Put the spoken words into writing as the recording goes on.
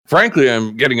Frankly,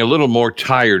 I'm getting a little more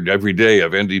tired every day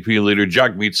of NDP leader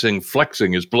Jagmeet Singh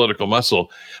flexing his political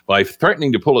muscle by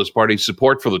threatening to pull his party's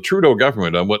support for the Trudeau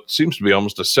government on what seems to be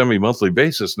almost a semi-monthly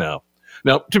basis now.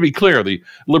 Now, to be clear, the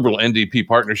Liberal NDP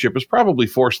partnership has probably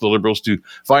forced the Liberals to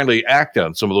finally act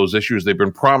on some of those issues they've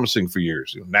been promising for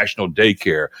years. National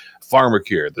daycare, farmer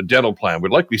care, the dental plan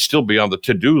would likely still be on the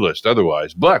to-do list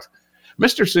otherwise. But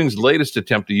Mr. Singh's latest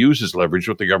attempt to use his leverage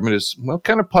with the government is, well,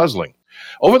 kind of puzzling.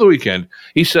 Over the weekend,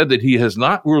 he said that he has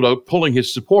not ruled out pulling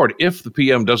his support if the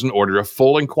PM doesn't order a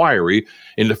full inquiry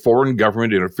into foreign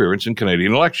government interference in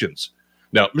Canadian elections.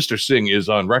 Now, Mr. Singh is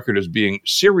on record as being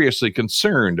seriously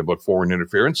concerned about foreign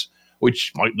interference,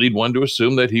 which might lead one to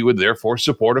assume that he would therefore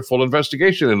support a full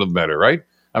investigation into the matter, right?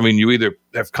 I mean, you either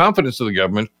have confidence in the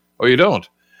government or you don't.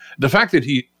 The fact that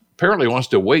he apparently wants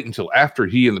to wait until after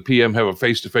he and the PM have a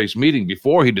face-to-face meeting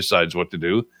before he decides what to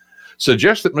do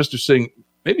suggests that Mr. Singh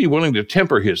may be willing to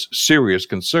temper his serious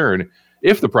concern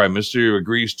if the Prime Minister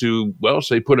agrees to, well,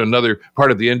 say, put another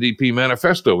part of the NDP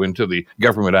manifesto into the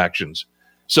government actions.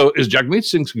 So is Jagmeet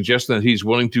Singh suggesting that he's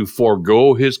willing to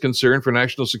forego his concern for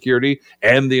national security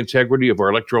and the integrity of our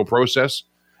electoral process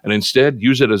and instead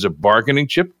use it as a bargaining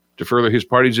chip to further his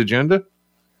party's agenda?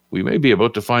 We may be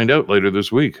about to find out later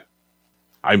this week.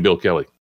 I'm Bill Kelly.